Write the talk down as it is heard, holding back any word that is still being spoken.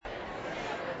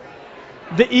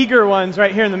The eager ones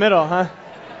right here in the middle, huh?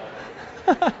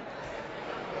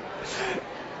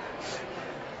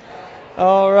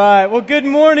 All right. Well, good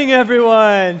morning,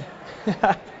 everyone.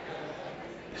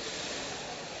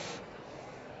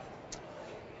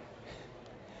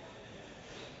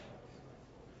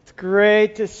 It's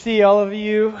great to see all of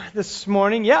you this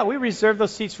morning. Yeah, we reserved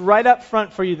those seats right up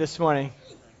front for you this morning.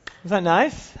 Is that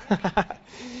nice?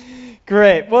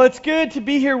 Great. Well, it's good to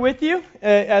be here with you.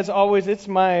 As always, it's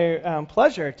my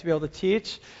pleasure to be able to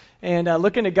teach and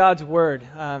look into God's Word.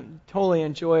 Totally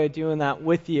enjoy doing that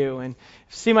with you and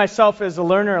see myself as a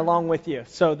learner along with you.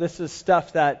 So this is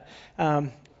stuff that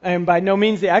I am by no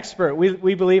means the expert.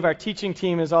 We believe our teaching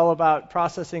team is all about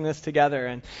processing this together.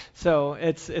 And so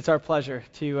it's our pleasure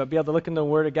to be able to look into the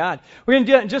Word of God. We're going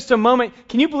to do that in just a moment.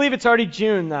 Can you believe it's already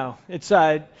June, though? It's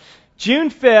June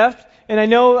 5th. And I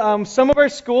know some of our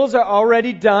schools are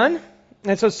already done.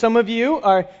 And so some of you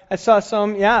are, I saw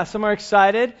some are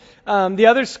excited. The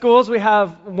other schools, we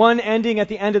have one ending at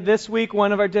the end of this week,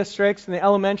 one of our districts, in the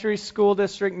elementary school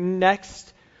district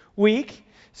next week.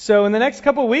 So in the next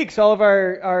couple of weeks, all of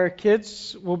our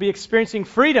kids will be experiencing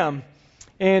freedom.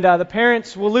 And the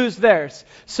parents will lose theirs.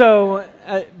 So,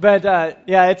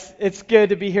 it's good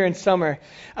to be here in summer.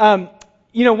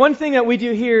 One thing that we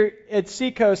do here at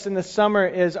Seacoast in the summer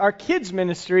is our kids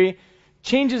ministry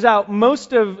changes out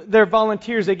most of their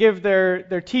volunteers. They give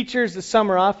their teachers the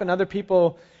summer off, and other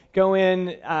people go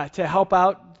in to help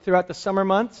out throughout the summer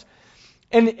months.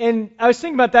 And I was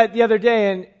thinking about that the other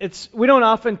day, and we don't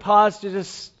often pause to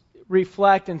just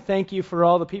reflect and thank you for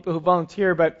all the people who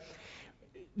volunteer, but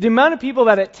the amount of people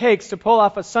that it takes to pull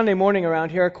off a Sunday morning around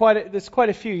here there's quite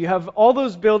a few. You have all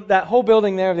those that whole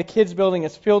building there, the kids building,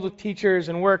 is filled with teachers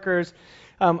and workers.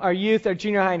 Our youth, our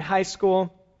junior high and high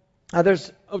school.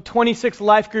 There's 26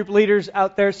 life group leaders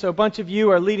out there, so a bunch of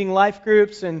you are leading life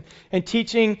groups and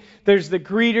teaching. There's the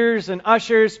greeters and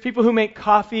ushers, people who make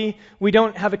coffee. We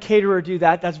don't have a caterer do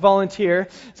that. That's volunteer.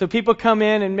 So people come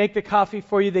in and make the coffee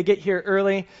for you. They get here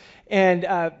early. And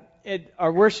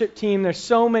our worship team, there's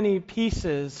so many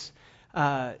pieces.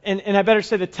 And I better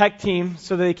say the tech team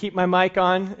so that they keep my mic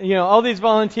on. All these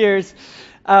volunteers.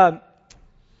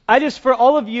 For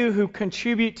all of you who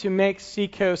contribute to make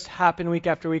Seacoast happen week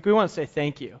after week, we want to say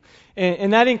thank you.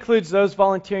 And that includes those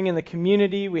volunteering in the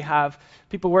community. We have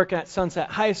people working at Sunset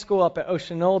High School up at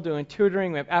Ocean Knoll doing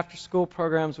tutoring. We have after-school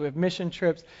programs. We have mission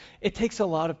trips. It takes a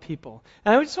lot of people.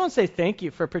 And I just want to say thank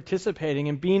you for participating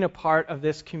and being a part of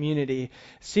this community.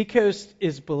 Seacoast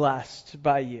is blessed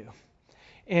by you.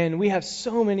 And we have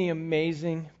so many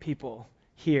amazing people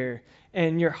here.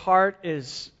 And your heart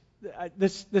is...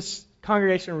 This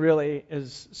congregation really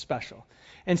is special.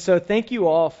 And so thank you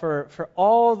all for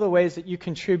all the ways that you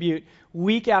contribute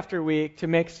week after week to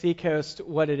make Seacoast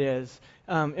what it is.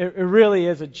 It really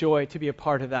is a joy to be a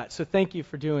part of that. So thank you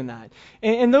for doing that.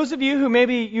 And those of you who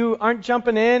maybe you aren't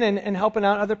jumping in and helping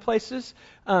out other places,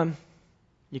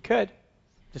 you could.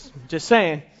 Just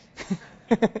saying.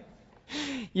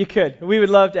 You could. We would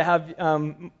love to have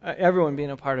everyone being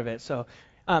a part of it. So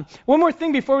one more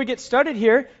thing before we get started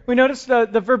here. We noticed the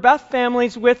Verbeth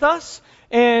family's with us,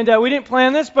 and we didn't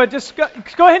plan this, but just go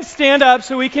ahead and stand up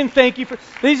so we can thank you.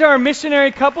 These are our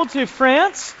missionary couple to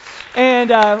France,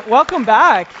 and welcome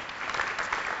back.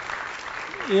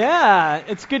 Yeah,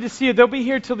 it's good to see you. They'll be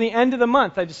here till the end of the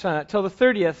month, I just found out, till the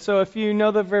 30th. So if you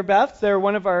know the Verbeths, they're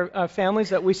one of our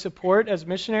families that we support as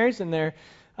missionaries, and they're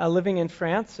living in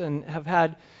France and have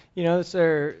had... it's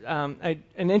an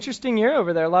interesting year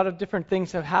over there. A lot of different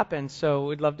things have happened, so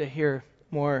we'd love to hear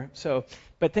more.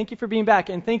 But thank you for being back,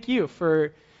 and thank you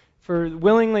for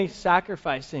willingly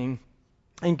sacrificing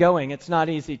and going. It's not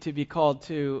easy to be called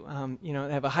to,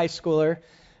 have a high schooler,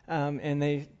 and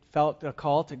they felt a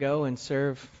call to go and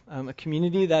serve a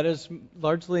community that is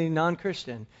largely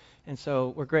non-Christian. And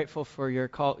so we're grateful for your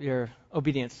call, your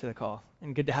obedience to the call,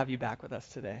 and good to have you back with us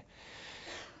today.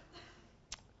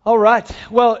 All right.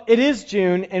 Well, it is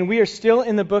June, and we are still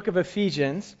in the book of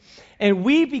Ephesians. And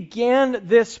we began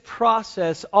this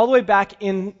process all the way back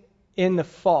in the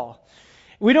fall.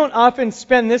 We don't often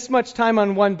spend this much time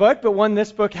on one book, but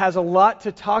this book has a lot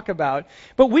to talk about.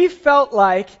 But we felt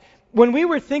like when we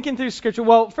were thinking through Scripture,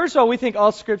 well, first of all, we think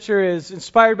all Scripture is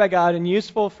inspired by God and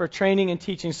useful for training and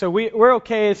teaching. So we're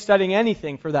okay studying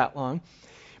anything for that long.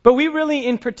 But we really,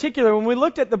 in particular, when we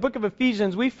looked at the book of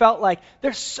Ephesians, we felt like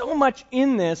there's so much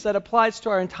in this that applies to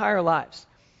our entire lives.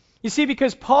 You see,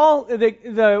 because Paul,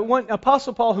 the one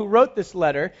Apostle Paul who wrote this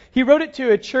letter, he wrote it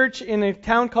to a church in a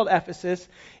town called Ephesus,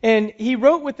 and he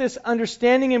wrote with this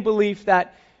understanding and belief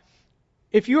that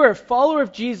if you are a follower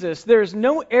of Jesus, there is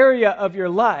no area of your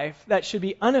life that should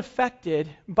be unaffected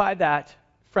by that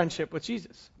friendship with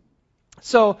Jesus.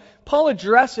 So Paul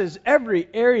addresses every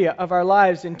area of our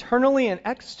lives internally and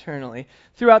externally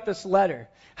throughout this letter.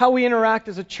 How we interact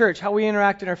as a church, how we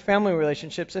interact in our family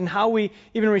relationships, and how we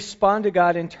even respond to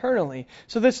God internally.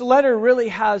 So this letter really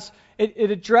has, it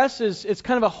addresses, it's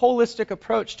kind of a holistic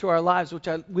approach to our lives, which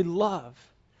we love.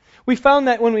 We found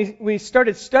that when we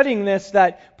started studying this,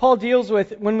 that Paul deals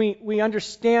with, when we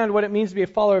understand what it means to be a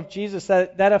follower of Jesus,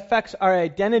 that affects our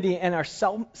identity and our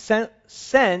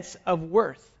sense of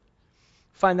worth.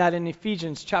 Find that in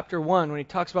Ephesians chapter 1 when he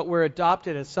talks about we're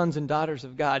adopted as sons and daughters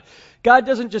of God. God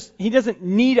He doesn't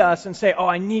need us and say, oh,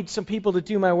 I need some people to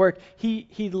do my work.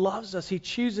 He loves us. He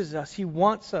chooses us. He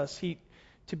wants us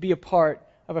to be a part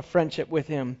of a friendship with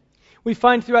Him. We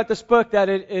find throughout this book that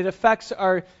it affects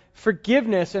our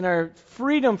forgiveness and our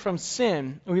freedom from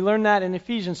sin. We learn that in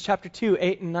Ephesians chapter 2,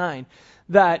 8 and 9,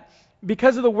 that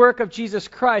because of the work of Jesus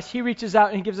Christ, He reaches out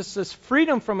and He gives us this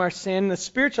freedom from our sin. The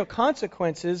spiritual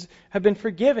consequences have been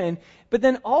forgiven. But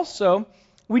then also,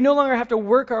 we no longer have to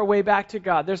work our way back to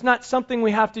God. There's not something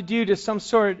we have to do to some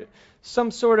sort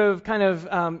of kind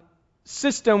of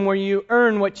system where you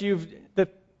earn the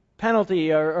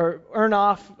penalty or earn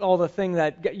off all the thing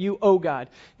that you owe God.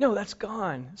 No, that's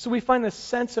gone. So we find this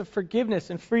sense of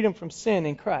forgiveness and freedom from sin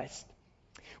in Christ.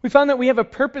 We found that we have a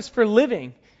purpose for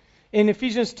living. In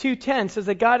Ephesians 2:10 says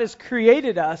that God has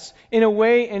created us in a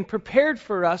way and prepared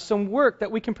for us some work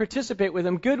that we can participate with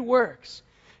Him, good works.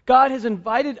 God has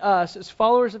invited us as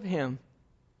followers of Him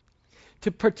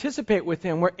to participate with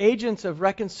Him. We're agents of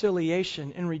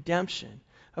reconciliation and redemption,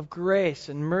 of grace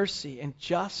and mercy and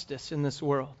justice in this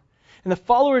world. And the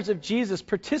followers of Jesus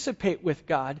participate with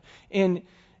God in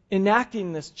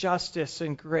enacting this justice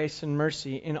and grace and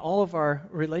mercy in all of our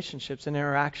relationships and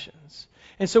interactions.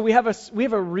 And so we have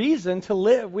a reason to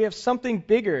live. We have something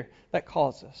bigger that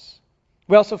calls us.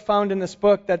 We also found in this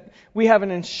book that we have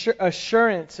an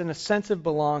assurance and a sense of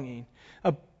belonging,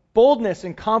 a boldness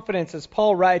and confidence, as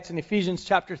Paul writes in Ephesians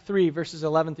chapter 3, verses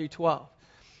 11 through 12.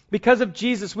 Because of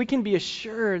Jesus, we can be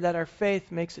assured that our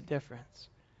faith makes a difference.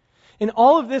 And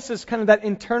all of this is kind of that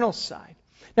internal side.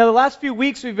 Now, the last few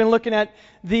weeks we've been looking at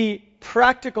the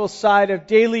practical side of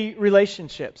daily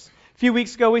relationships. A few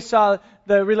weeks ago we saw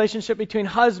the relationship between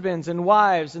husbands and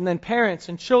wives and then parents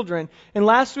and children. And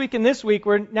last week and this week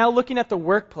we're now looking at the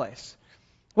workplace.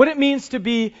 What it means to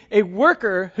be a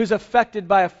worker who's affected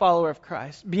by a follower of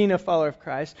Christ, being a follower of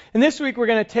Christ. And this week we're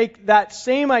going to take that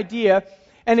same idea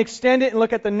and extend it and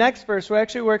look at the next verse where it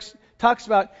actually talks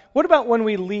about what about when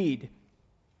we lead?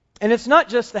 And it's not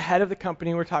just the head of the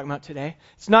company we're talking about today.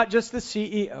 It's not just the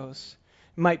CEOs.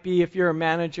 It might be if you're a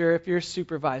manager, if you're a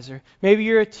supervisor. Maybe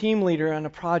you're a team leader on a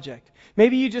project.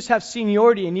 Maybe you just have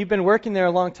seniority and you've been working there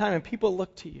a long time and people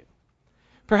look to you.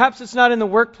 Perhaps it's not in the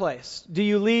workplace. Do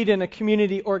you lead in a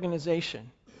community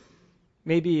organization?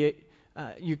 Maybe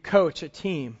you coach a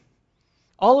team.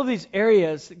 All of these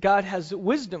areas, God has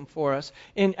wisdom for us.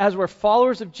 And as we're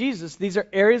followers of Jesus, these are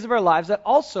areas of our lives that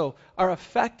also are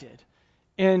affected.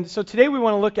 And so today we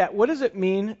want to look at what does it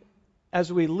mean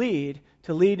as we lead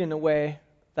to lead in a way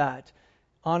that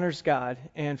honors God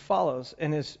and follows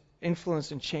and is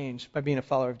influenced and changed by being a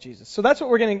follower of Jesus. So that's what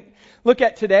we're going to look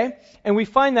at today. And we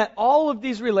find that all of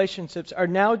these relationships are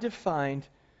now defined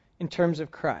in terms of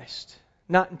Christ,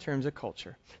 not in terms of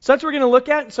culture. So that's what we're going to look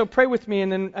at. So pray with me,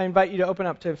 and then I invite you to open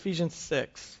up to Ephesians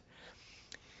 6.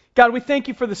 God, we thank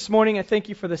you for this morning. I thank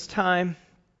you for this time.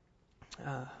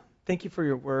 Thank you for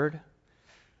your word.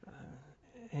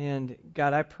 And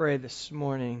God, I pray this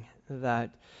morning that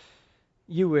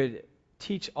you would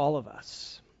teach all of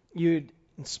us. You'd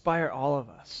inspire all of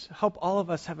us. Help all of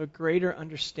us have a greater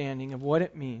understanding of what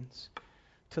it means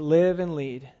to live and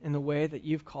lead in the way that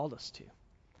you've called us to.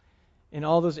 In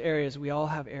all those areas, we all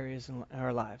have areas in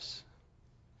our lives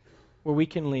where we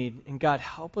can lead. And God,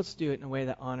 help us do it in a way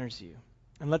that honors you.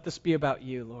 And let this be about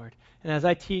you, Lord. And as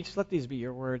I teach, let these be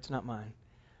your words, not mine,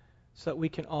 so that we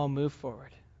can all move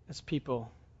forward as people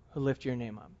who lift your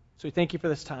name up. So we thank you for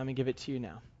this time and give it to you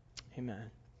now.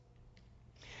 Amen.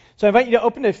 So I invite you to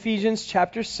open to Ephesians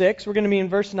chapter 6. We're going to be in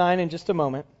verse 9 in just a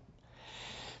moment.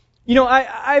 You know,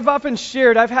 I've often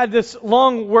shared, I've had this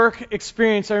long work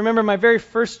experience. I remember my very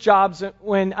first jobs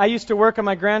when I used to work on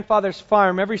my grandfather's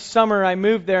farm. Every summer I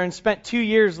moved there and spent 2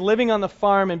 years living on the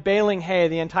farm and baling hay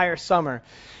the entire summer.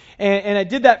 And I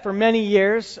did that for many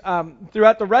years.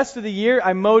 Throughout the rest of the year,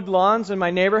 I mowed lawns in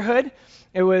my neighborhood.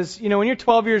 It was, you know, when you're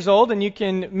 12 years old and you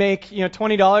can make,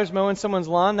 $20 mowing someone's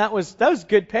lawn, that was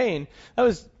good paying. That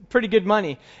was pretty good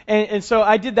money. And so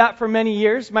I did that for many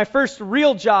years. My first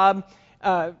real job,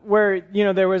 where,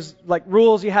 there was like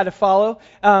rules you had to follow,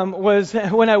 was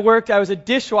when I was a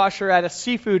dishwasher at a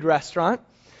seafood restaurant.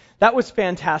 That was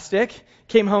fantastic.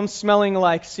 Came home smelling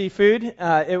like seafood.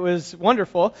 It was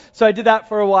wonderful. So I did that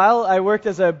for a while. I worked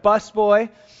as a busboy.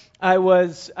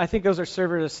 I think those are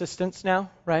server assistants now,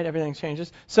 right? Everything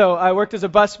changes. So I worked as a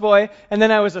busboy, and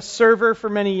then I was a server for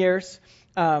many years.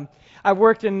 I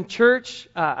worked in church.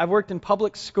 I worked in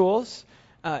public schools,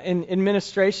 in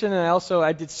administration, and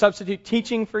I did substitute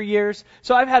teaching for years.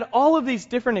 So I've had all of these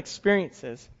different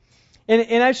experiences.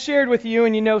 And I've shared with you,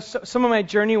 and you know, some of my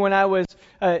journey when I was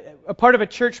a part of a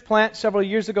church plant several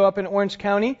years ago up in Orange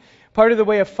County. Part of the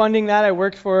way of funding that, I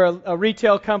worked for a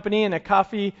retail company and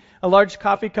a large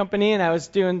coffee company, and I was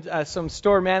doing some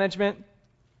store management.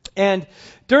 And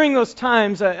during those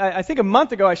times, I think a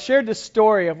month ago, I shared this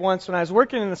story of once when I was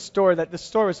working in a store, that the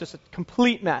store was just a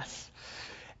complete mess.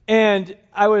 And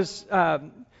I was,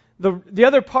 the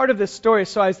other part of this story,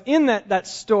 so I was in that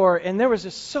store, and there was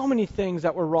just so many things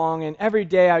that were wrong, and every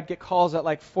day I'd get calls at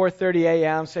like 4:30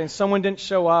 a.m. saying someone didn't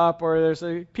show up, or there's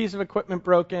a piece of equipment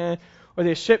broken, or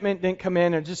the shipment didn't come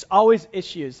in, or just always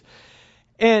issues.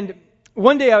 And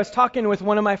one day I was talking with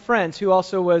one of my friends who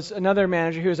also was another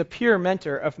manager who was a peer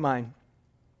mentor of mine.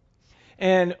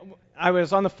 And I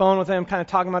was on the phone with him kind of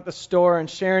talking about the store and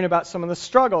sharing about some of the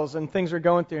struggles and things we're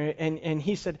going through. And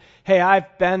he said, "Hey,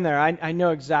 I've been there. I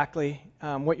know exactly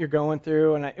what you're going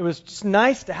through." And it was just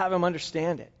nice to have him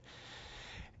understand it.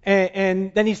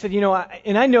 And then he said, "You know,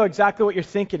 I know exactly what you're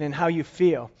thinking and how you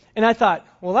feel." And I thought,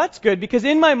 well, that's good, because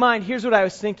in my mind, here's what I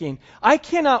was thinking. I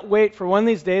cannot wait for one of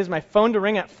these days my phone to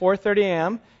ring at 4:30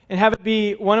 a.m. and have it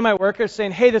be one of my workers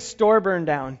saying, "Hey, the store burned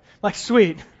down." I'm like,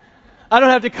 sweet. I don't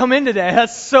have to come in today.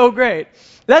 That's so great.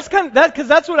 Because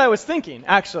that's what I was thinking,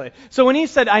 actually. So when he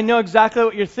said, "I know exactly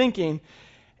what you're thinking,"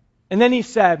 and then he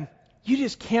said, "You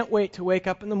just can't wait to wake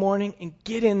up in the morning and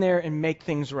get in there and make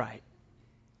things right."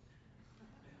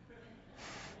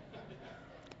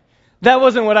 That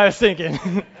wasn't what I was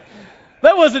thinking.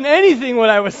 That wasn't anything what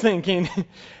I was thinking.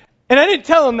 And I didn't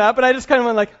tell him that, but I just kind of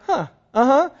went like,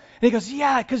 And he goes,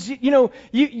 "Yeah, because,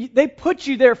 they put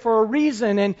you there for a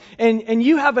reason, and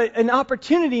you have an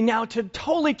opportunity now to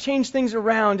totally change things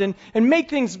around and make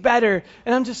things better."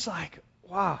 And I'm just like,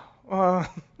 wow.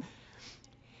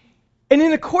 And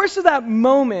in the course of that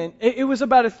moment, it was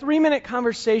about a 3-minute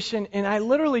conversation, and I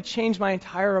literally changed my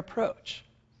entire approach.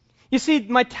 You see,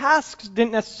 my tasks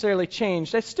didn't necessarily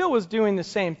change. I still was doing the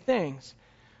same things,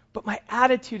 but my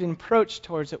attitude and approach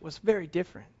towards it was very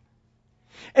different.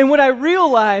 And what I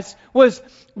realized was,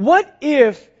 what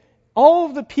if all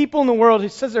of the people in the world who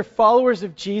says they're followers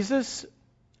of Jesus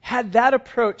had that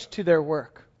approach to their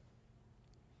work?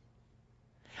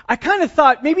 I kind of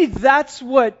thought maybe that's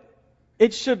what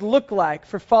it should look like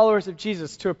for followers of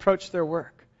Jesus to approach their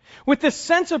work. With this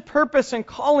sense of purpose and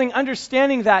calling,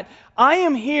 understanding that I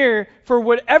am here for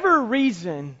whatever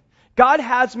reason God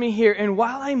has me here, and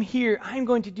while I'm here, I'm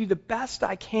going to do the best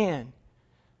I can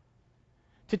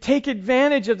to take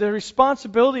advantage of the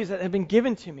responsibilities that have been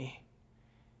given to me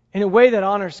in a way that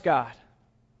honors God.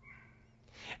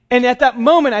 And at that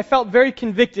moment, I felt very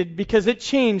convicted, because it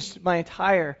changed my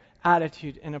entire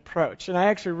attitude and approach. And I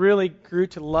actually really grew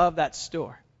to love that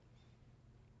store.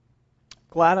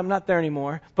 Glad I'm not there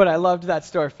anymore, but I loved that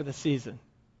store for the season.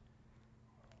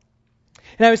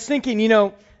 And I was thinking,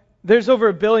 there's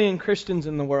over 1 billion Christians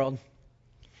in the world.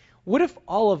 What if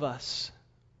all of us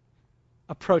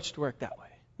approached work that way?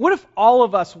 What if all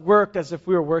of us worked as if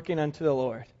we were working unto the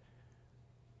Lord?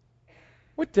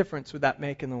 What difference would that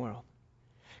make in the world?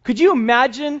 Could you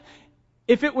imagine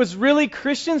if it was really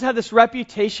Christians had this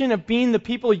reputation of being the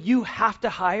people you have to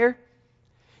hire?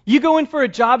 You go in for a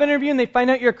job interview and they find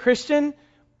out you're a Christian,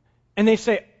 and they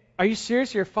say, "Are you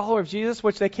serious? You're a follower of Jesus?"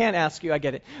 Which they can't ask you, I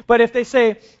get it. But if they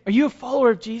say, "Are you a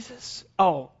follower of Jesus?"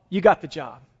 Oh, you got the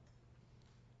job.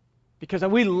 Because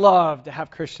we love to have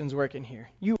Christians working here.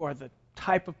 You are the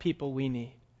type of people we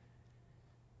need.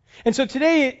 And so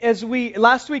today,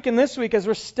 last week and this week, as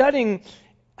we're studying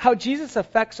how Jesus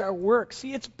affects our work,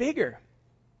 see, it's bigger.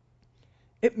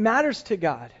 It matters to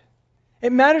God.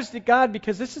 It matters to God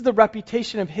because this is the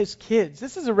reputation of His kids.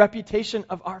 This is a reputation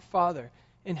of our Father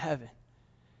in heaven.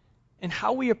 And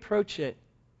how we approach it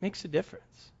makes a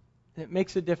difference. And it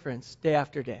makes a difference day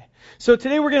after day. So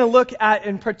today we're going to look at,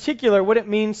 in particular, what it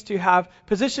means to have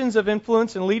positions of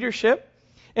influence and leadership.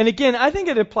 And again, I think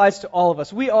it applies to all of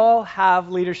us. We all have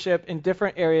leadership in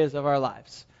different areas of our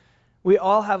lives. We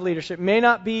all have leadership. May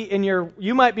not be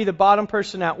you might be the bottom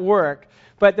person at work,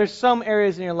 but there's some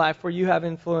areas in your life where you have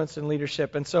influence and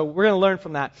leadership. And so we're going to learn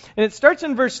from that. And it starts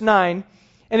in verse 9,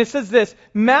 and it says this: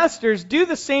 "Masters, do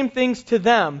the same things to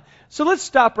them." So let's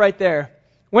stop right there.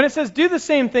 When it says do the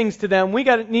same things to them,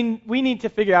 we need to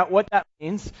figure out what that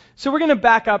means. So we're going to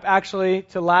back up actually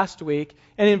to last week.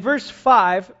 And in verse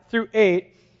 5 through 8,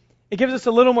 it gives us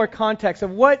a little more context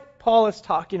of what Paul is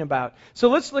talking about. So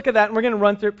let's look at that, and we're going to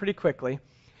run through it pretty quickly.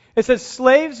 It says,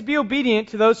 slaves, be obedient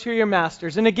to those who are your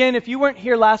masters. And again, if you weren't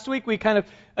here last week, we kind of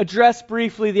addressed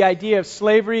briefly the idea of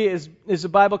slavery. Is the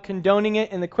Bible condoning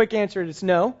it? And the quick answer is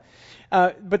no.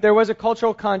 But there was a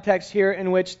cultural context here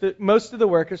in which most of the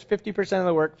workers, 50% of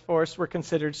the workforce, were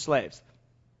considered slaves.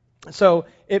 So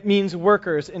it means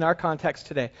workers in our context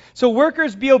today. So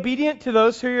workers, be obedient to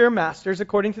those who are your masters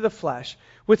according to the flesh,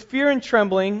 with fear and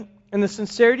trembling and the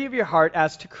sincerity of your heart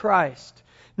as to Christ,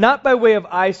 not by way of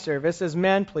eye service as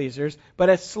man-pleasers, but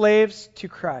as slaves to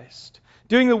Christ,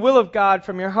 doing the will of God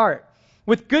from your heart.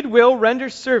 With good will render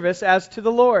service as to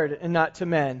the Lord and not to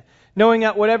men, knowing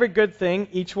that whatever good thing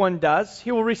each one does,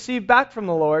 he will receive back from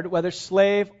the Lord, whether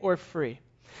slave or free.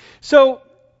 So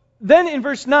then in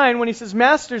verse 9, when he says,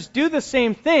 masters, do the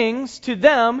same things to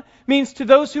them, means to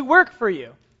those who work for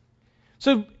you.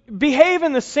 So behave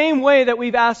in the same way that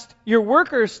we've asked your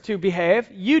workers to behave.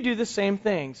 You do the same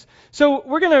things. So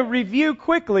we're going to review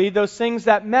quickly those things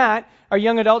that Matt, our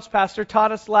young adults pastor,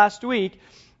 taught us last week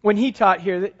when he taught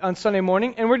here on Sunday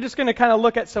morning. And we're just going to kind of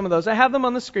look at some of those. I have them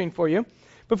on the screen for you.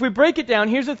 But if we break it down,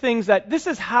 here's the things that this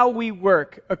is how we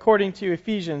work according to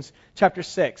Ephesians chapter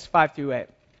 6, 5 through 8.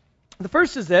 The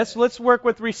first is this: let's work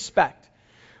with respect.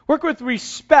 Work with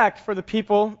respect for the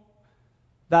people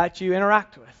that you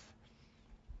interact with.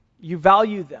 You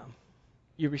value them.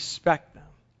 You respect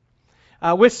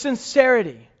them. With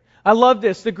sincerity. I love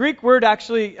this. The Greek word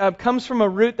actually comes from a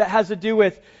root that has to do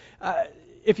with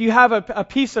if you have a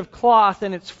piece of cloth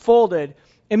and it's folded,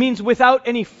 it means without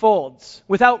any folds,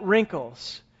 without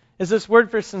wrinkles, is this word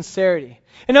for sincerity.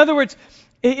 In other words,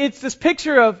 it's this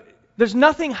picture of there's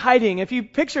nothing hiding. If you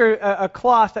picture a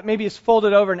cloth that maybe is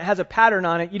folded over and it has a pattern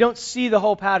on it, you don't see the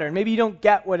whole pattern. Maybe you don't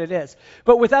get what it is.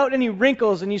 But without any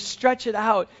wrinkles and you stretch it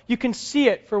out, you can see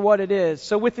it for what it is.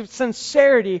 So with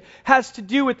sincerity has to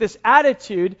do with this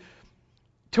attitude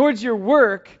towards your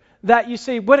work that you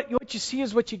say, what you see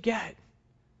is what you get.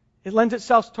 It lends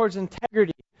itself towards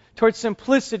integrity, towards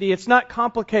simplicity. It's not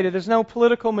complicated. There's no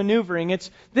political maneuvering.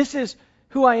 This is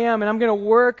who I am, and I'm going to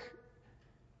work,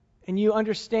 and you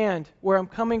understand where I'm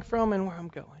coming from and where I'm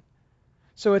going.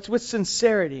 So it's with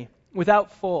sincerity,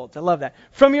 without folds. I love that.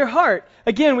 From your heart.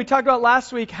 Again, we talked about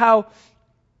last week how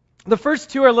the first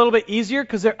two are a little bit easier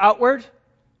because they're outward.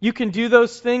 You can do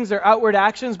those things, they're outward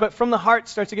actions, but from the heart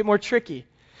starts to get more tricky.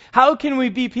 How can we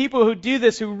be people who do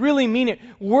this, who really mean it?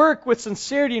 Work with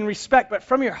sincerity and respect, but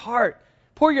from your heart.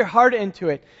 Pour your heart into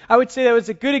it. I would say that was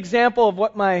a good example of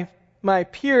what my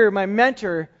peer, my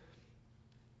mentor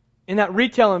in that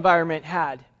retail environment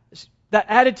had. That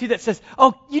attitude that says,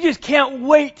 oh, you just can't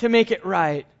wait to make it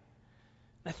right.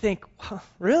 I think, well,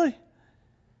 really?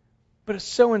 But it's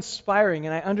so inspiring,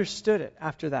 and I understood it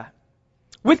after that.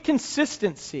 With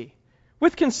consistency.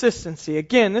 With consistency.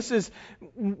 Again, this is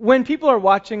when people are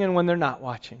watching and when they're not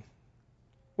watching.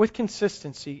 With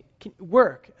consistency.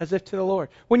 Work as if to the Lord.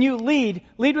 When you lead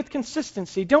with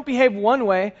consistency. Don't behave one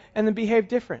way and then behave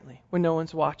differently when no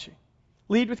one's watching.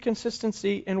 Lead with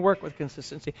consistency and work with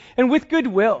consistency. And with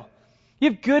goodwill. You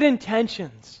have good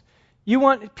intentions. You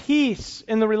want peace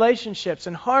in the relationships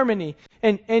and harmony.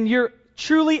 And you're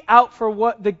truly out for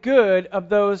what the good of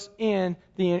those in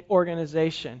the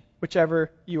organization,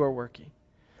 whichever you are working.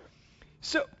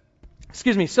 So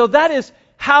that is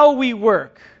how we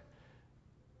work.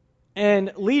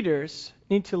 And leaders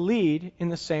need to lead in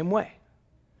the same way.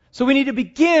 So we need to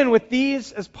begin with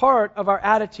these as part of our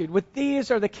attitude. With these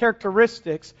are the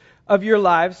characteristics of your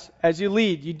lives as you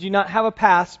lead. You do not have a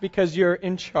pass because you're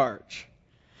in charge.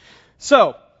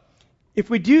 So, if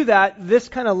we do that, this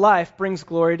kind of life brings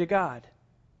glory to God.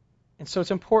 And so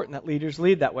it's important that leaders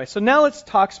lead that way. So now let's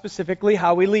talk specifically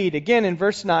how we lead. Again, in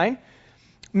verse 9,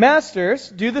 masters,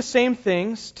 do the same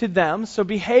things to them, so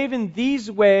behave in these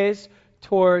ways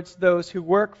towards those who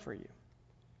work for you.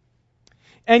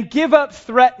 And give up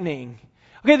threatening.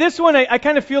 Okay, this one I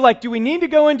kind of feel like, do we need to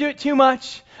go into it too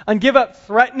much on give up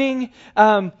threatening?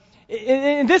 And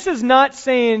this is not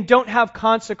saying don't have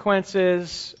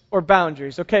consequences or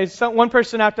boundaries. Okay, so one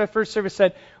person after our first service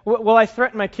said, well, I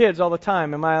threaten my kids all the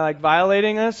time. Am I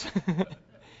violating this? And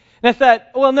I thought,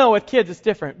 well, no, with kids it's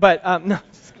different. But no.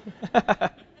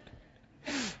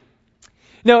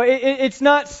 No, it's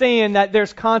not saying that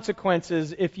there's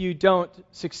consequences if you don't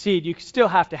succeed. You still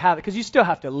have to have it because you still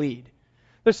have to lead.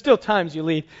 There's still times you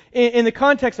lead. In the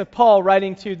context of Paul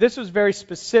writing to, this was very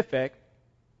specific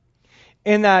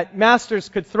in that masters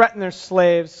could threaten their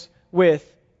slaves with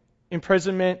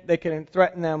imprisonment. They could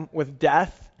threaten them with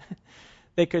death.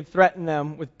 They could threaten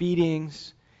them with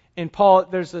beatings. And Paul,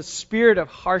 there's a spirit of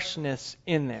harshness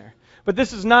in there. But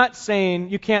this is not saying,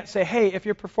 you can't say, hey, if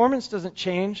your performance doesn't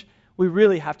change, we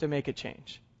really have to make a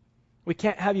change. We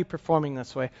can't have you performing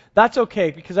this way. That's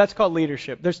okay, because that's called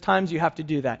leadership. There's times you have to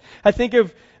do that. I think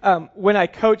of when I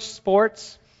coach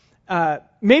sports,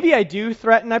 maybe I do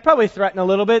threaten. I probably threaten a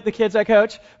little bit the kids I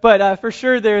coach. But for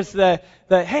sure there's the,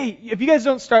 hey, if you guys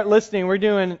don't start listening, we're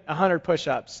doing 100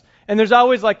 push-ups. And there's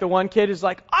always like the one kid who's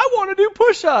like, I want to do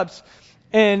push-ups.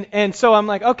 And so I'm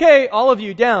like, okay, all of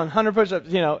you down, 100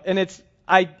 push-ups, and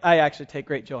I actually take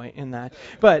great joy in that.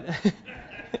 But,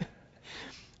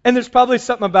 and there's probably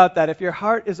something about that. If your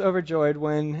heart is overjoyed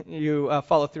when you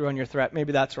follow through on your threat,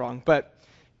 maybe that's wrong. But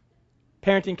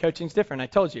parenting coaching is different. I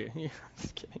told you. I'm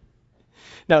just kidding.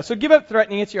 No, so give up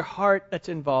threatening. It's your heart that's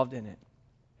involved in it.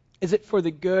 Is it for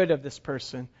the good of this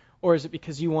person, or is it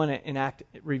because you want to enact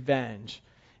revenge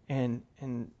and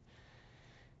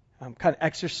kind of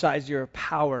exercise your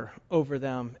power over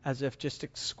them as if just to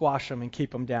squash them and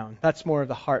keep them down? That's more of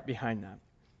the heart behind that.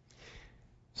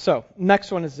 So,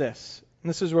 next one is this. And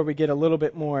this is where we get a little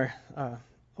bit more, a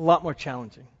lot more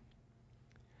challenging.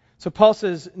 So Paul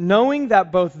says, knowing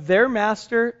that both their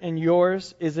master and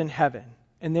yours is in heaven,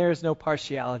 and there is no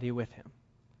partiality with him.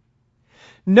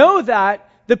 Know that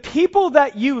the people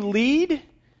that you lead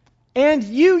and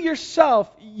you yourself,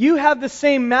 you have the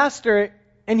same master,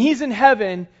 and he's in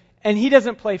heaven, and he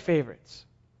doesn't play favorites.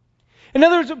 In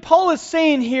other words, what Paul is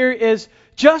saying here is,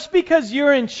 just because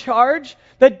you're in charge,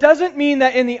 that doesn't mean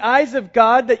that in the eyes of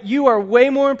God that you are way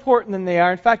more important than they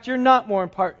are. In fact, you're not more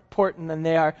important than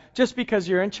they are just because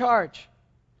you're in charge.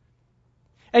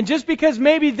 And just because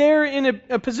maybe they're in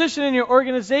a position in your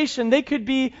organization, they could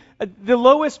be the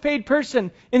lowest paid person.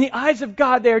 In the eyes of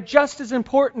God, they are just as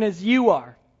important as you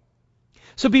are.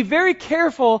 So be very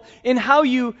careful in how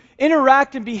you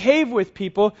interact and behave with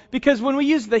people, because when we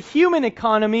use the human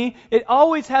economy, it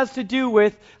always has to do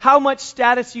with how much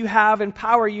status you have and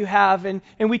power you have, and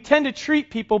we tend to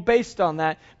treat people based on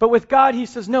that. But with God, He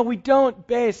says, no, we don't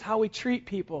base how we treat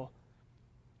people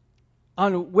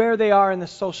on where they are in the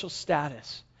social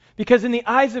status. Because in the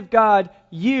eyes of God,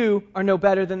 you are no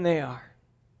better than they are.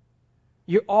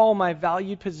 You're all my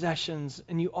valued possessions,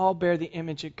 and you all bear the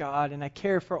image of God, and I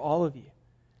care for all of you.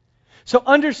 So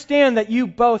understand that you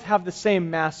both have the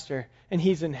same master, and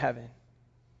He's in heaven.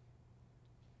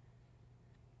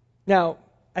 Now,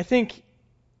 I think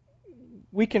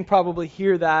we can probably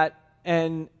hear that,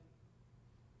 and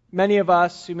many of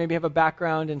us who maybe have a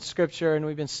background in Scripture and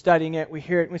we've been studying it, we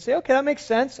hear it and we say, okay, that makes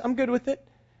sense. I'm good with it.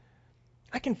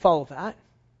 I can follow that.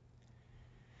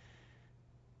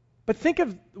 But think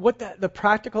of what the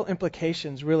practical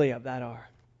implications really of that are.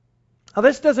 Now,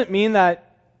 this doesn't mean that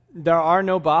there are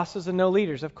no bosses and no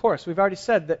leaders. Of course, we've already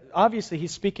said that obviously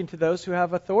He's speaking to those who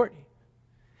have authority.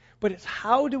 But it's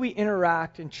how do we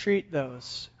interact and treat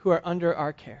those who are under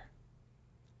our care?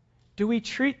 Do we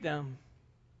treat them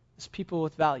as people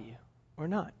with value or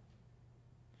not?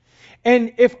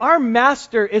 And if our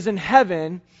master is in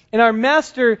heaven, and our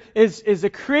master is the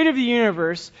creator of the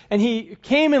universe, and He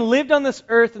came and lived on this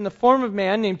earth in the form of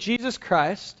man named Jesus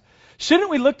Christ, shouldn't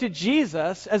we look to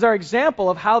Jesus as our example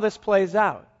of how this plays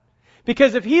out?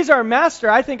 Because if He's our master,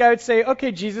 I think I would say,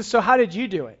 okay, Jesus, so how did you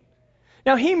do it?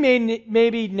 Now, He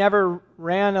maybe never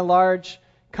ran a large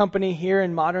company here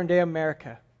in modern day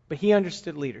America, but He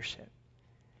understood leadership.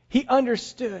 He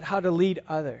understood how to lead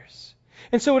others.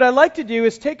 And so what I'd like to do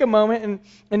is take a moment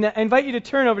and I invite you to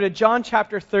turn over to John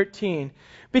chapter 13.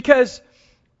 Because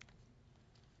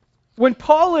when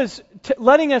Paul is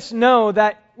letting us know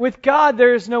that with God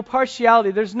there is no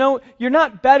partiality, you're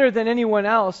not better than anyone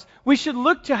else, we should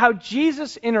look to how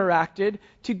Jesus interacted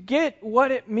to get what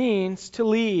it means to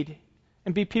lead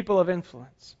and be people of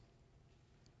influence.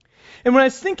 And when I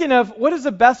was thinking of what is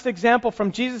the best example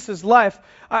from Jesus' life,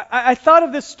 I thought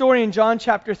of this story in John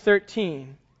chapter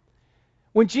 13.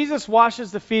 When Jesus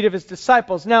washes the feet of His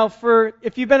disciples. Now,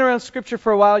 if you've been around Scripture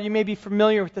for a while, you may be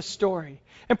familiar with the story.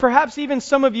 And perhaps even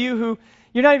some of you who,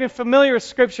 you're not even familiar with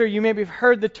Scripture, you maybe have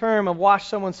heard the term of wash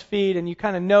someone's feet, and you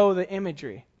kind of know the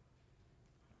imagery.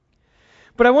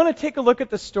 But I want to take a look at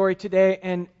the story today,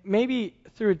 and maybe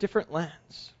through a different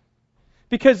lens.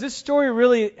 Because this story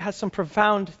really has some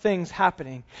profound things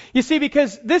happening. You see,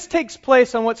 because this takes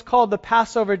place on what's called the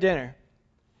Passover dinner.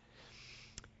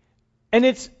 And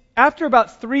it's after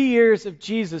about 3 years of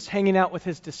Jesus hanging out with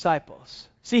His disciples.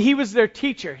 See, He was their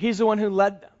teacher. He's the one who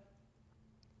led them.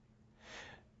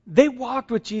 They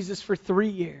walked with Jesus for 3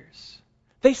 years.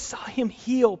 They saw Him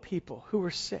heal people who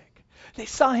were sick. They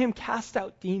saw Him cast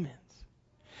out demons.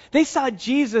 They saw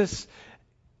Jesus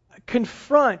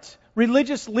confront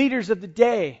religious leaders of the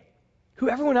day who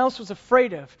everyone else was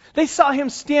afraid of. They saw him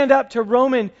stand up to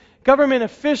Roman government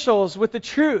officials with the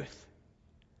truth.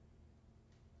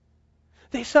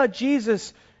 They saw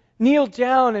Jesus kneel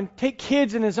down and take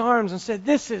kids in his arms and said,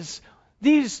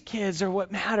 these kids are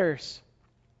what matters.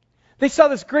 They saw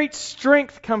this great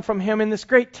strength come from him and this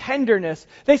great tenderness.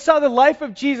 They saw the life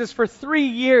of Jesus for 3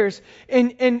 years,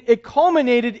 and it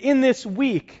culminated in this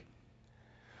week.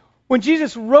 When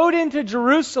Jesus rode into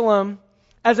Jerusalem,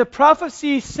 as a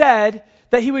prophecy said,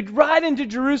 that he would ride into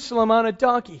Jerusalem on a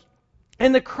donkey.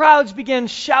 And the crowds began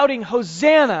shouting,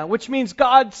 Hosanna, which means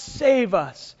God save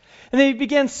us. And they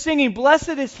began singing,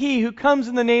 Blessed is he who comes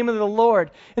in the name of the Lord.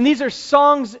 And these are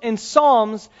songs and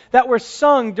psalms that were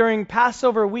sung during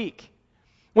Passover week,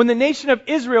 when the nation of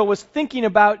Israel was thinking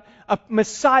about a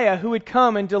Messiah who would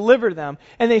come and deliver them.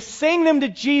 And they sang them to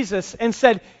Jesus and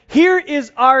said, Here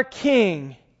is our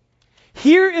King.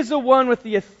 Here is the one with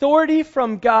the authority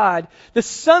from God, the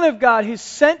Son of God who's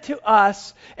sent to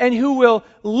us and who will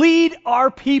lead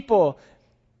our people.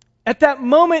 At that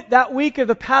moment, that week of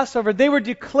the Passover, they were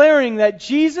declaring that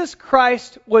Jesus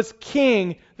Christ was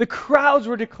King. The crowds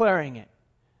were declaring it.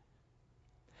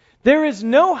 There is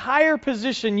no higher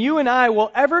position you and I will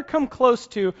ever come close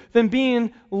to than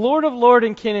being Lord of Lords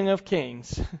and King of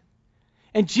Kings.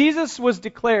 And Jesus was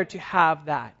declared to have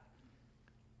that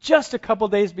just a couple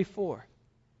days before.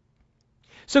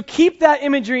 So keep that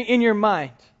imagery in your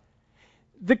mind.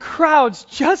 The crowds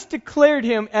just declared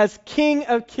him as King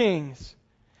of Kings.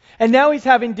 And now he's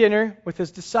having dinner with his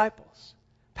disciples.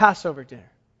 Passover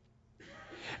dinner.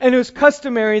 And it was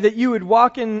customary that you would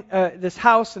walk in this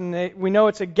house, and we know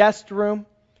it's a guest room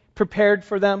prepared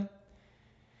for them. It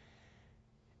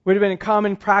would have been a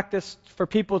common practice for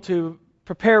people to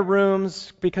prepare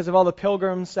rooms because of all the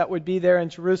pilgrims that would be there in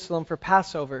Jerusalem for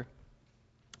Passover.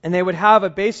 And they would have a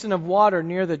basin of water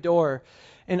near the door.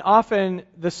 And often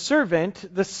the servant,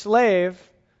 the slave,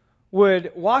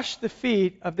 would wash the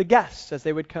feet of the guests as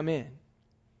they would come in.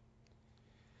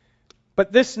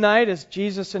 But this night, as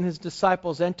Jesus and his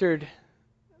disciples entered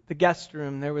the guest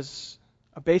room, there was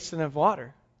a basin of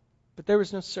water, but there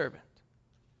was no servant.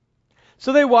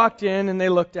 So they walked in and they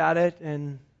looked at it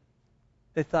and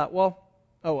they thought, well,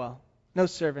 no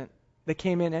servant. They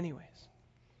came in anyways.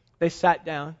 They sat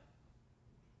down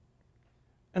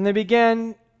and they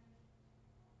began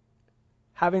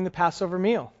having the Passover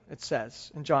meal, it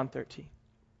says in John 13.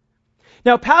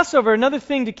 Now, Passover, another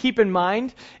thing to keep in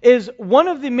mind, is one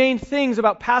of the main things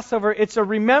about Passover, it's a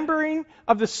remembering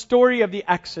of the story of the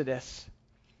Exodus.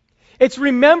 It's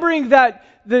remembering that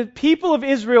the people of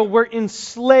Israel were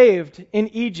enslaved in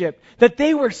Egypt, that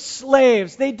they were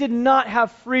slaves. They did not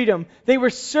have freedom. They were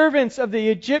servants of the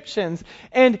Egyptians.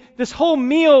 And this whole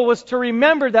meal was to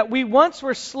remember that we once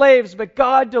were slaves, but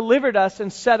God delivered us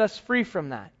and set us free from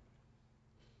that.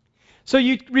 So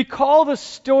you recall the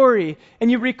story, and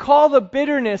you recall the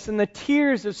bitterness and the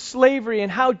tears of slavery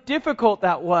and how difficult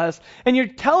that was. And you're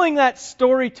telling that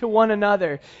story to one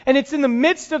another. And it's in the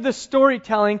midst of the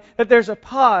storytelling that there's a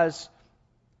pause.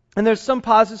 And there's some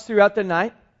pauses throughout the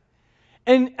night.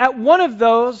 And at one of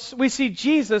those, we see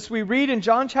Jesus, we read in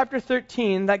John chapter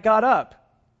 13, that got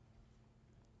up.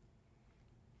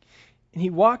 And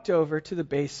he walked over to the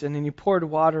basin and he poured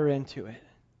water into it.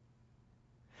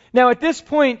 Now at this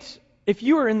point, if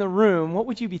you were in the room, what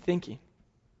would you be thinking?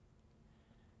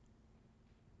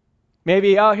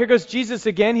 Maybe, here goes Jesus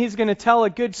again. He's going to tell a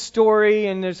good story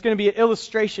and there's going to be an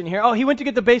illustration here. Oh, he went to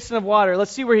get the basin of water.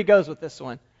 Let's see where he goes with this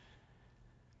one.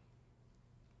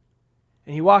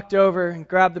 And he walked over and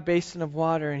grabbed the basin of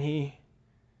water and he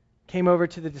came over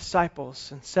to the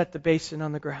disciples and set the basin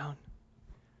on the ground.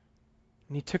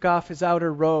 And he took off his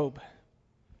outer robe.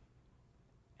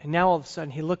 And now all of a sudden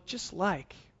he looked just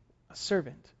like a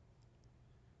servant.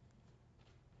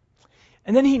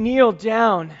 And then he kneeled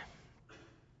down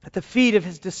at the feet of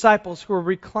his disciples who were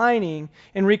reclining.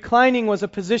 And reclining was a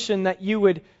position that you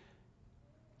would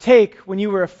take when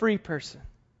you were a free person.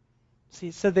 See,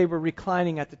 it said they were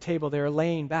reclining at the table. They were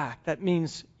laying back. That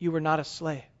means you were not a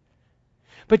slave.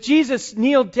 But Jesus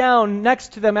kneeled down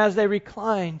next to them as they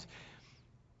reclined.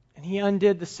 And he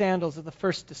undid the sandals of the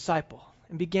first disciple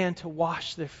and began to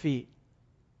wash their feet.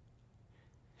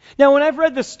 Now, when I've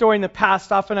read this story in the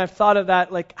past, often I've thought of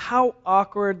that, like, how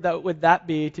awkward would that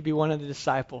be to be one of the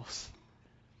disciples?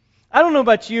 I don't know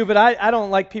about you, but I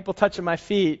don't like people touching my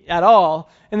feet at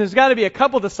all. And there's got to be a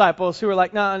couple disciples who are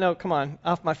like, no, come on,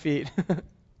 off my feet.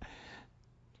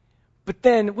 But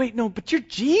then, but you're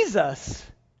Jesus.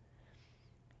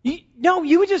 We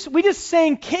just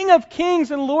sang King of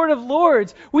Kings and Lord of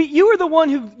Lords. You were the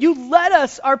one you led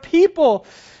us, our people.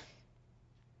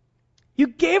 You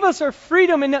gave us our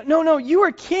freedom, and no, you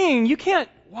are king. You can't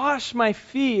wash my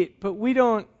feet, but we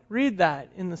don't read that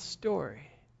in the story.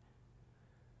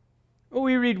 Well,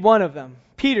 we read one of them.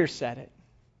 Peter said it.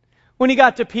 When he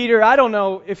got to Peter, I don't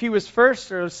know if he was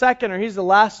first or second or he's the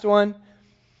last one.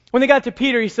 When they got to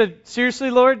Peter, he said,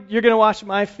 seriously, Lord, you're going to wash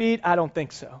my feet? I don't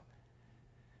think so.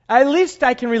 At least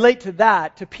I can relate to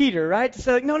that, to Peter, right? To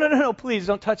say, like, no, please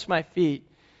don't touch my feet.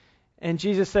 And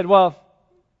Jesus said, well,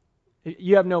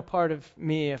 you have no part of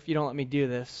me if you don't let me do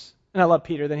this. And I love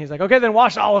Peter. Then he's like, okay, then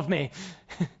wash all of me.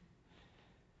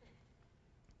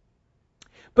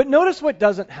 But notice what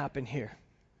doesn't happen here.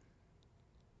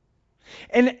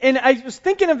 And I was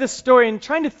thinking of this story and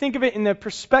trying to think of it in the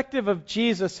perspective of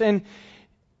Jesus. And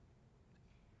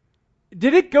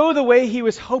did it go the way he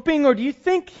was hoping, or do you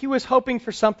think he was hoping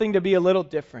for something to be a little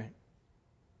different?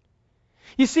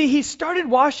 You see, he started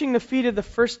washing the feet of the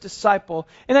first disciple,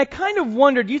 and I kind of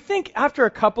wondered, do you think after a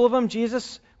couple of them,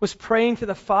 Jesus was praying to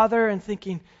the Father and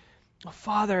thinking, oh,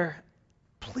 Father,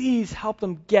 please help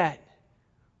them get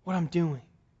what I'm doing.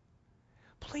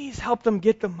 Please help them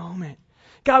get the moment.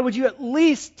 God, would you at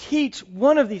least teach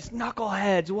one of these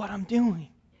knuckleheads what I'm doing?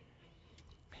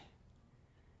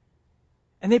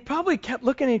 And they probably kept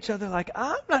looking at each other like,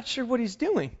 I'm not sure what he's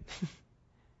doing.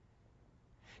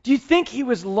 Do you think he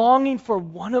was longing for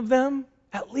one of them,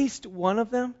 at least one of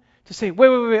them, to say, wait,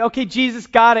 okay, Jesus,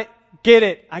 got it, get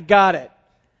it, I got it.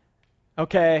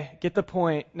 Okay, get the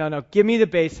point. No, give me the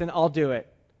basin, I'll do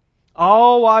it.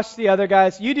 I'll wash the other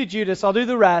guys, you do Judas, I'll do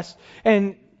the rest.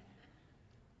 And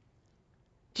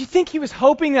do you think he was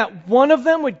hoping that one of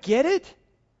them would get it?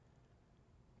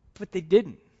 But they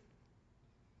didn't.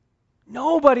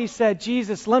 Nobody said,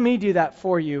 Jesus, let me do that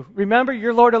for you. Remember,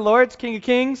 you're Lord of Lords, King of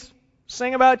Kings.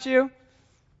 Sing about you.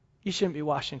 You shouldn't be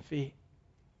washing feet.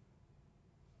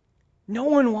 No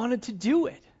one wanted to do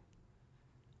it.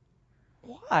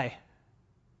 Why?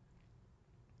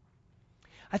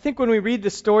 I think when we read the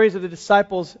stories of the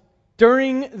disciples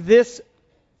during this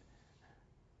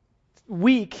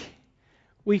week,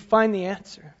 we find the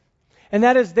answer. And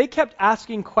that is, they kept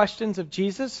asking questions of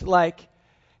Jesus like,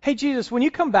 hey, Jesus, when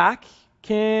you come back,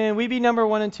 can we be number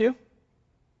 1 and 2?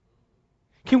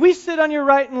 Can we sit on your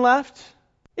right and left?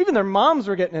 Even their moms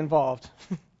were getting involved.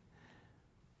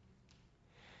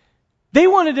 They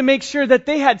wanted to make sure that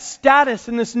they had status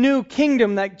in this new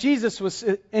kingdom that Jesus was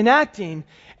enacting.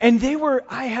 And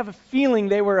I have a feeling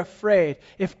they were afraid.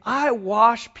 If I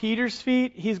wash Peter's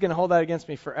feet, he's going to hold that against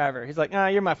me forever. He's like,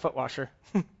 you're my foot washer.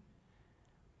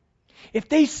 If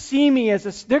they see me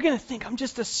they're going to think I'm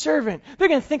just a servant. They're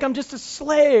going to think I'm just a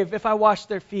slave if I wash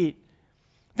their feet.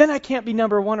 Then I can't be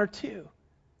number 1 or 2.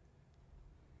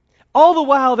 All the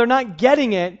while, they're not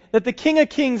getting it that the King of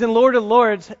Kings and Lord of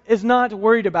Lords is not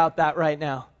worried about that right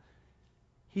now.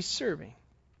 He's serving.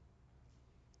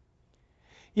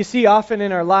 You see, often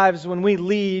in our lives, when we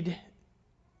lead,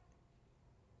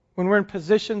 when we're in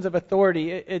positions of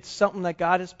authority, it's something that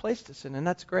God has placed us in, and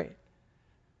that's great.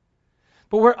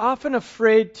 But we're often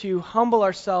afraid to humble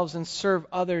ourselves and serve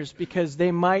others because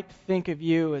they might think of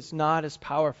you as not as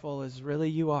powerful as really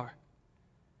you are.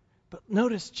 But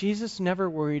notice, Jesus never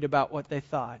worried about what they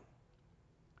thought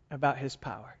about his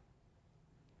power.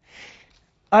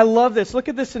 I love this. Look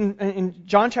at this in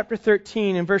John chapter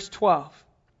 13 and verse 12.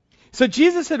 So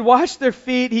Jesus had washed their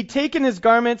feet, he'd taken his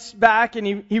garments back,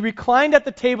 and he reclined at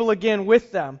the table again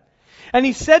with them. And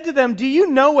he said to them, do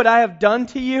you know what I have done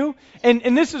to you?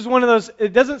 And this is one of those,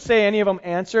 it doesn't say any of them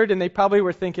answered, and they probably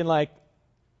were thinking like,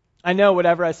 I know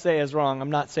whatever I say is wrong,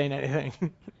 I'm not saying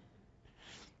anything.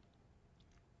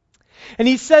 And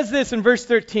he says this in verse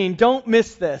 13, don't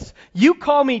miss this. You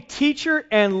call me teacher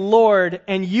and Lord,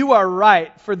 and you are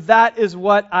right, for that is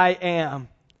what I am.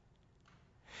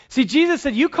 See, Jesus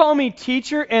said, you call me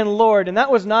teacher and Lord, and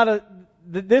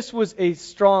this was a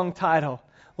strong title.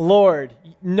 Lord.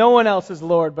 No one else is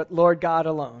Lord but Lord God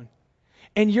alone.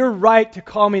 And you're right to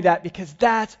call me that because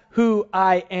that's who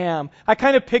I am. I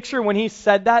kind of picture when he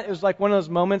said that, it was like one of those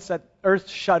moments that earth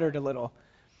shuddered a little.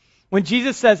 When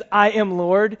Jesus says, I am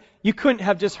Lord, you couldn't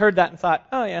have just heard that and thought,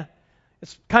 oh yeah.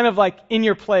 It's kind of like in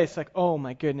your place, like, oh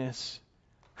my goodness.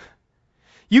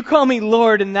 You call me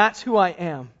Lord and that's who I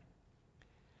am.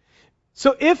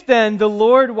 So if then the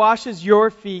Lord washes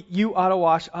your feet, you ought to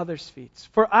wash others' feet.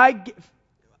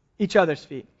 Each other's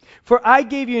feet. For I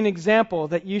gave you an example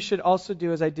that you should also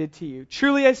do as I did to you.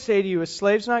 Truly I say to you, a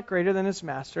slave's not greater than his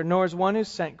master, nor is one who's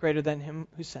sent greater than him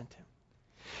who sent him.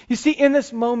 You see, in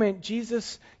this moment,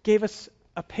 Jesus gave us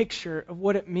a picture of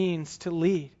what it means to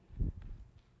lead.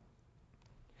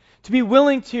 To be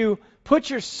willing to put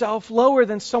yourself lower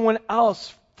than someone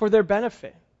else for their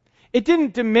benefit. It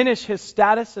didn't diminish his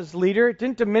status as leader. It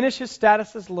didn't diminish his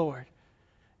status as Lord.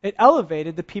 It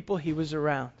elevated the people he was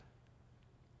around.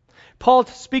 Paul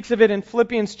speaks of it in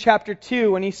Philippians chapter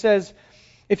 2 when he says,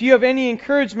 if you have any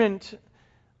encouragement,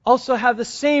 also have the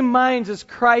same minds as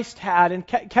Christ had. And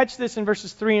catch this in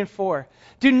verses 3 and 4.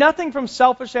 Do nothing from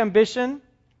selfish ambition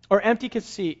or empty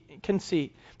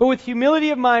conceit, but with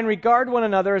humility of mind regard one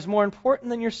another as more important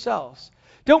than yourselves.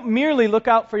 Don't merely look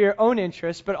out for your own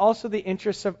interests, but also the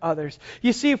interests of others.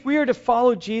 You see, if we are to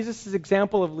follow Jesus'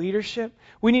 example of leadership,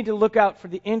 we need to look out for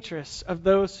the interests of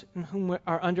those whom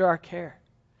are under our care.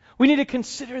 We need to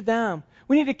consider them.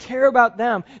 We need to care about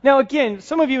them. Now again,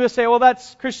 some of you will say, well,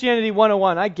 that's Christianity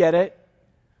 101. I get it.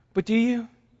 But do you?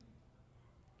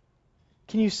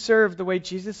 Can you serve the way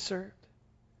Jesus served?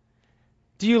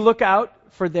 Do you look out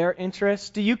for their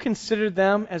interests? Do you consider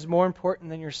them as more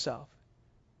important than yourself?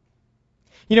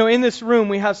 You know, in this room,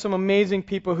 we have some amazing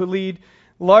people who lead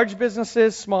large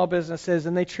businesses, small businesses,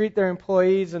 and they treat their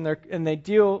employees and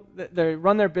they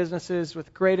run their businesses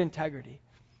with great integrity.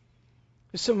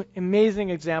 There's some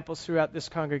amazing examples throughout this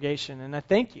congregation, and I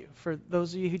thank you for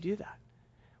those of you who do that.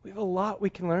 We have a lot we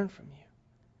can learn from you.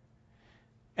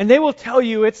 And they will tell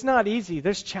you it's not easy.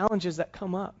 There's challenges that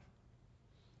come up.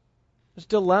 There's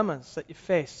dilemmas that you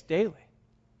face daily.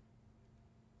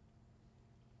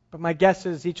 But my guess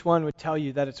is each one would tell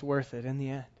you that it's worth it in the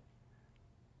end.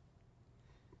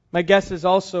 My guess is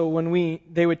also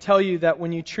they would tell you that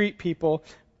when you treat people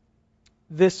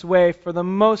this way, for the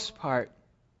most part,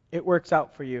 it works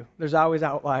out for you. There's always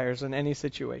outliers in any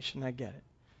situation. I get it.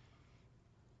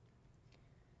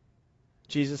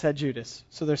 Jesus had Judas,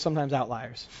 so there's sometimes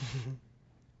outliers.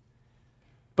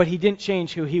 But he didn't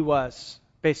change who he was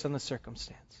based on the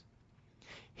circumstance.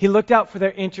 He looked out for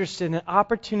their interest in an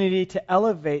opportunity to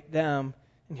elevate them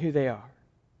in who they are.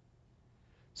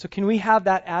 So can we have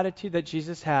that attitude that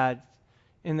Jesus had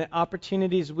in the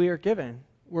opportunities we are given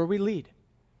where we lead?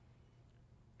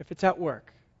 If it's at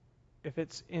work, if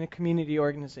it's in a community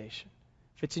organization,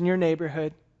 if it's in your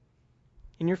neighborhood,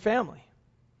 in your family,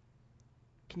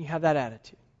 can you have that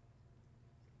attitude?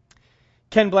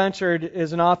 Ken Blanchard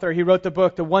is an author. He wrote the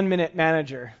book, The 1 Minute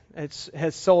Manager. It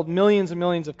has sold millions and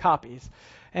millions of copies.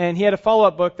 And he had a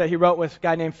follow-up book that he wrote with a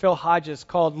guy named Phil Hodges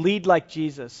called Lead Like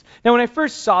Jesus. Now, when I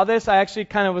first saw this, I actually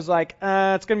kind of was like,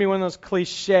 it's going to be one of those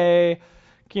cliche,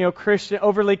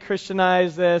 overly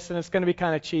Christianized this, and it's going to be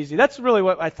kind of cheesy. That's really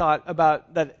what I thought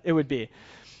about that it would be.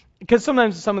 Because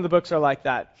sometimes some of the books are like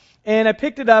that. And I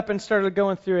picked it up and started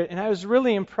going through it, and I was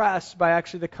really impressed by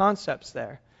actually the concepts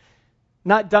there.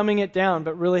 Not dumbing it down,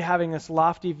 but really having this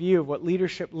lofty view of what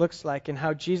leadership looks like and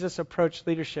how Jesus approached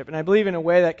leadership. And I believe in a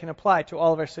way that can apply to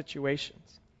all of our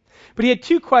situations. But he had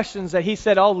 2 questions that he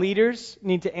said all leaders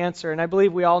need to answer, and I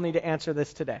believe we all need to answer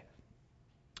this today.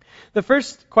 The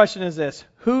first question is this: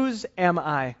 whose am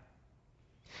I?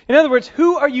 In other words,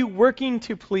 who are you working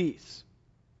to please?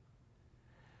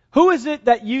 Who is it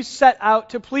that you set out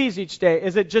to please each day?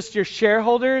 Is it just your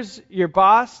shareholders, your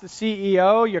boss, the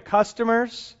CEO, your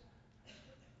customers?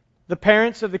 The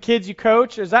parents of the kids you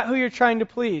coach? Is that who you're trying to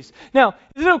please? Now,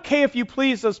 is it okay if you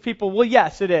please those people? Well,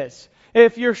 yes, it is.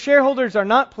 If your shareholders are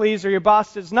not pleased or your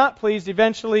boss is not pleased,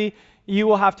 eventually you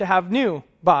will have to have new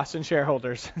boss and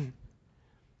shareholders.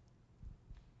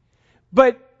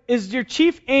 But is your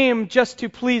chief aim just to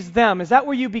please them? Is that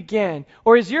where you begin?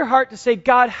 Or is your heart to say,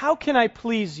 God, how can I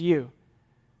please you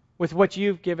with what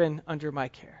you've given under my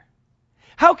care?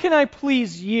 How can I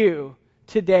please you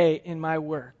today in my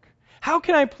work? How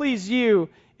can I please you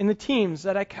in the teams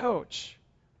that I coach,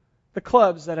 the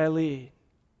clubs that I lead?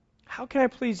 How can I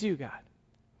please you, God?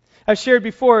 I've shared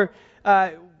before,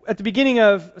 at the beginning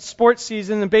of sports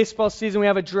season, the baseball season, we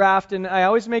have a draft, and I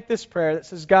always make this prayer that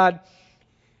says, God,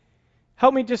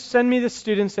 help me, just send me the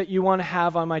students that you want to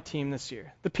have on my team this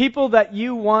year. The people that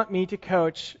you want me to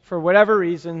coach for whatever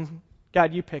reason,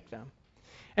 God, you pick them.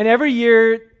 And every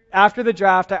year after the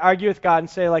draft, I argue with God and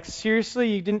say, like,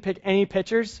 seriously, you didn't pick any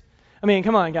pitchers? I mean,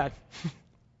 come on, God.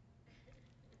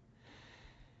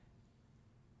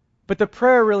 But the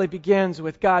prayer really begins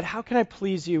with, God, how can I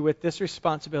please you with this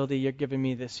responsibility you're giving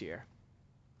me this year?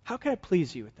 How can I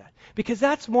please you with that? Because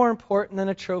that's more important than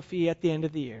a trophy at the end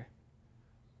of the year.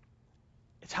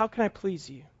 It's how can I please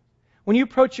you? When you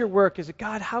approach your work, is it,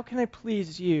 God, how can I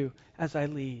please you as I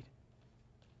lead?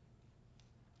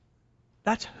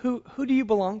 That's who do you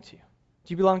belong to? Do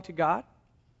you belong to God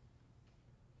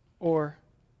or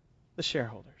the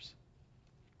shareholders?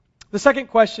 The second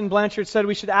question Blanchard said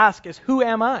we should ask is, who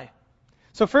am I?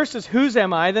 So first is whose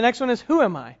am I? The next one is who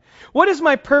am I? What is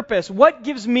my purpose? What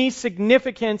gives me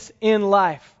significance in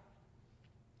life?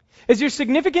 Is your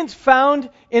significance found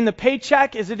in the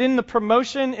paycheck? Is it in the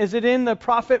promotion? Is it in the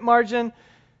profit margin?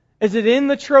 Is it in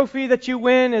the trophy that you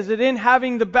win? Is it in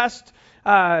having the best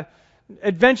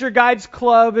adventure guides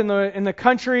club in the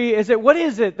country? What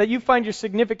is it that you find your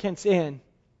significance in?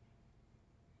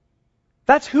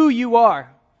 That's who you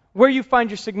are. Where you find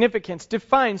your significance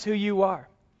defines who you are.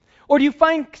 Or do you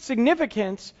find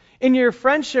significance in your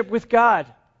friendship with God?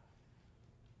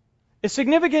 Is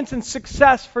significance and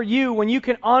success for you when you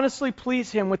can honestly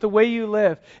please Him with the way you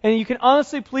live, and you can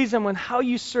honestly please Him with how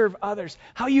you serve others,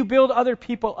 how you build other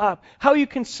people up, how you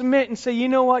can submit and say, you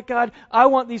know what, God, I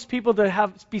want these people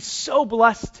to be so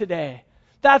blessed today.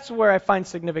 That's where I find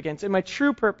significance and my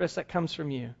true purpose that comes from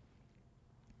you.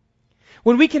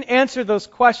 When we can answer those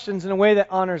questions in a way that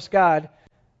honors God,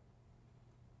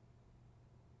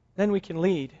 then we can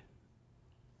lead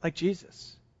like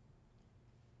Jesus.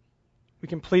 We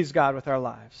can please God with our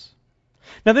lives.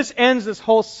 Now this ends this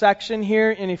whole section here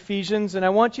in Ephesians, and I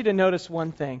want you to notice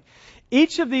one thing.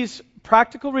 Each of these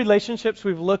practical relationships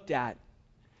we've looked at,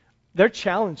 they're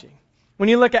challenging. When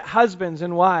you look at husbands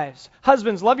and wives,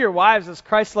 husbands, love your wives as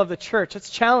Christ loved the church. It's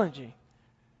challenging.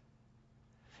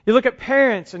 You look at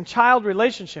parents and child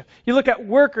relationship. You look at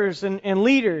workers and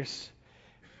leaders.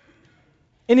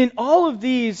 And in all of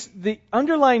these, the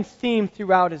underlying theme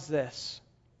throughout is this.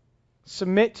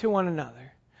 Submit to one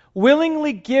another.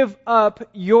 Willingly give up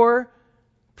your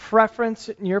preference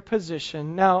and your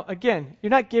position. Now, again, you're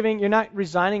not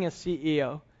resigning as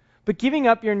CEO, but giving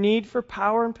up your need for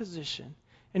power and position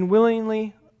and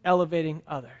willingly elevating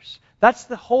others. That's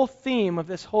the whole theme of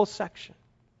this whole section.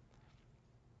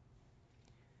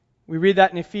 We read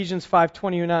that in Ephesians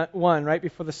 5:21, right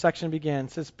before the section began.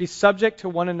 It says, be subject to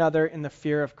one another in the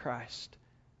fear of Christ.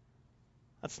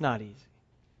 That's not easy.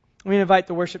 We invite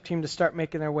the worship team to start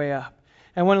making their way up.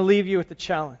 I want to leave you with a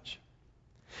challenge.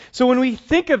 So when we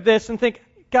think of this and think,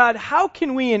 God, how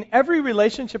can we in every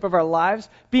relationship of our lives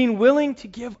being willing to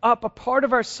give up a part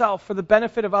of ourselves for the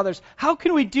benefit of others? How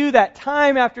can we do that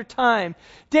time after time,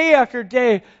 day after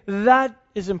day? That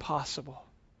is impossible.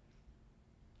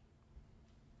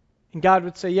 And God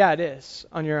would say, yeah, it is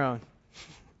on your own.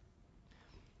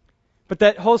 But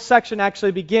that whole section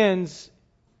actually begins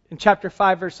in chapter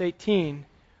 5, verse 18,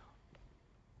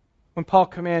 when Paul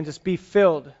commands us, be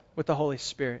filled with the Holy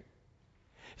Spirit.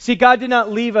 See, God did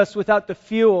not leave us without the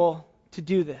fuel to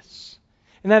do this.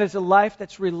 And that is a life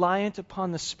that's reliant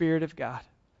upon the Spirit of God.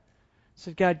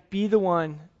 So God, be the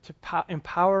one to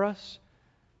empower us,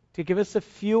 to give us the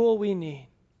fuel we need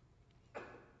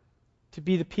to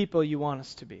be the people you want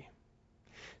us to be.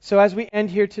 So as we end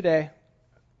here today,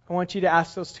 I want you to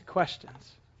ask those two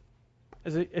questions.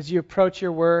 As you approach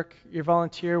your work, your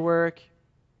volunteer work,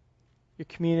 your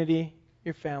community,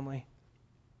 your family.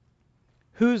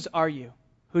 Whose are you?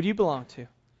 Who do you belong to?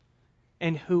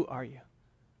 And who are you?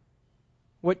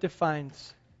 What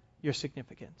defines your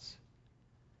significance?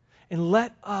 And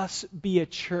let us be a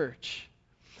church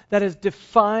that is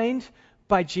defined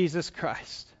by Jesus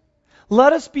Christ.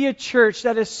 Let us be a church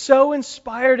that is so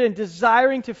inspired and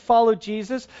desiring to follow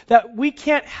Jesus that we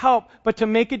can't help but to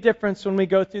make a difference when we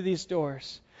go through these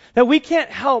doors. That we can't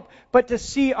help but to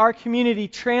see our community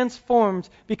transformed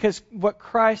because what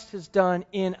Christ has done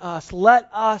in us. Let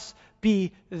us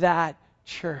be that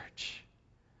church.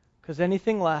 Because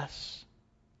anything less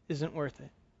isn't worth it.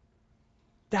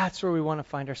 That's where we want to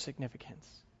find our significance.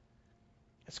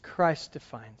 As Christ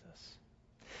defines us.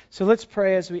 So let's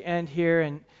pray as we end here.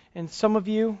 And some of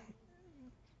you,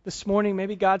 this morning,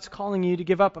 maybe God's calling you to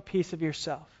give up a piece of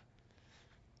yourself.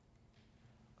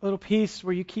 A little piece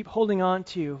where you keep holding on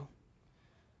to.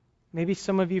 Maybe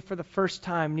some of you for the first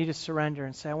time need to surrender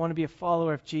and say, I want to be a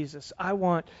follower of Jesus. I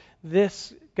want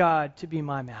this God to be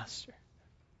my master.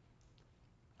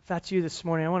 If that's you this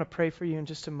morning, I want to pray for you in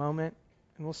just a moment.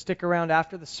 And we'll stick around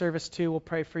after the service too. We'll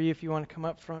pray for you if you want to come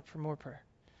up front for more prayer.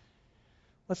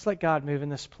 Let's let God move in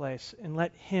this place and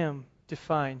let Him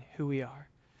define who we are.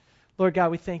 Lord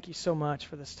God, we thank you so much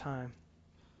for this time.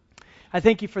 I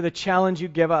thank you for the challenge you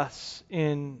give us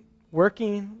in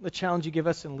working, the challenge you give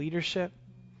us in leadership.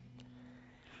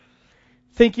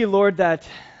 Thank you, Lord, that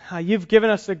you've given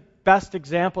us the best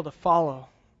example to follow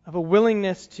of a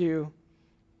willingness to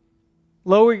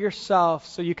lower yourself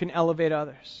so you can elevate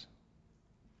others.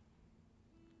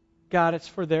 God, it's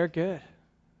for their good.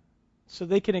 So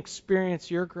they can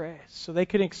experience your grace, so they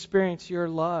can experience your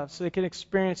love, so they can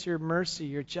experience your mercy,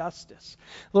 your justice.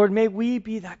 Lord, may we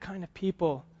be that kind of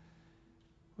people.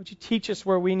 Would you teach us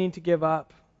where we need to give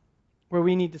up, where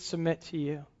we need to submit to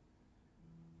you?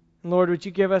 And Lord, would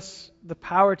you give us the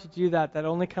power to do that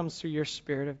only comes through your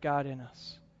Spirit of God in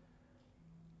us.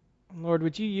 And Lord,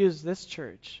 would you use this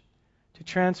church to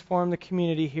transform the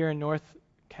community here in North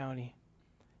County,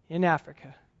 in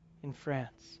Africa, in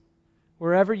France,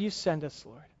 wherever you send us,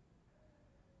 Lord.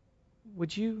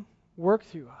 Would you work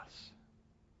through us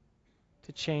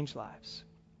to change lives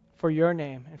for your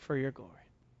name and for your glory?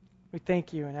 We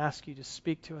thank you and ask you to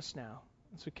speak to us now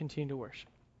as we continue to worship.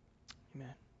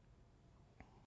 Amen.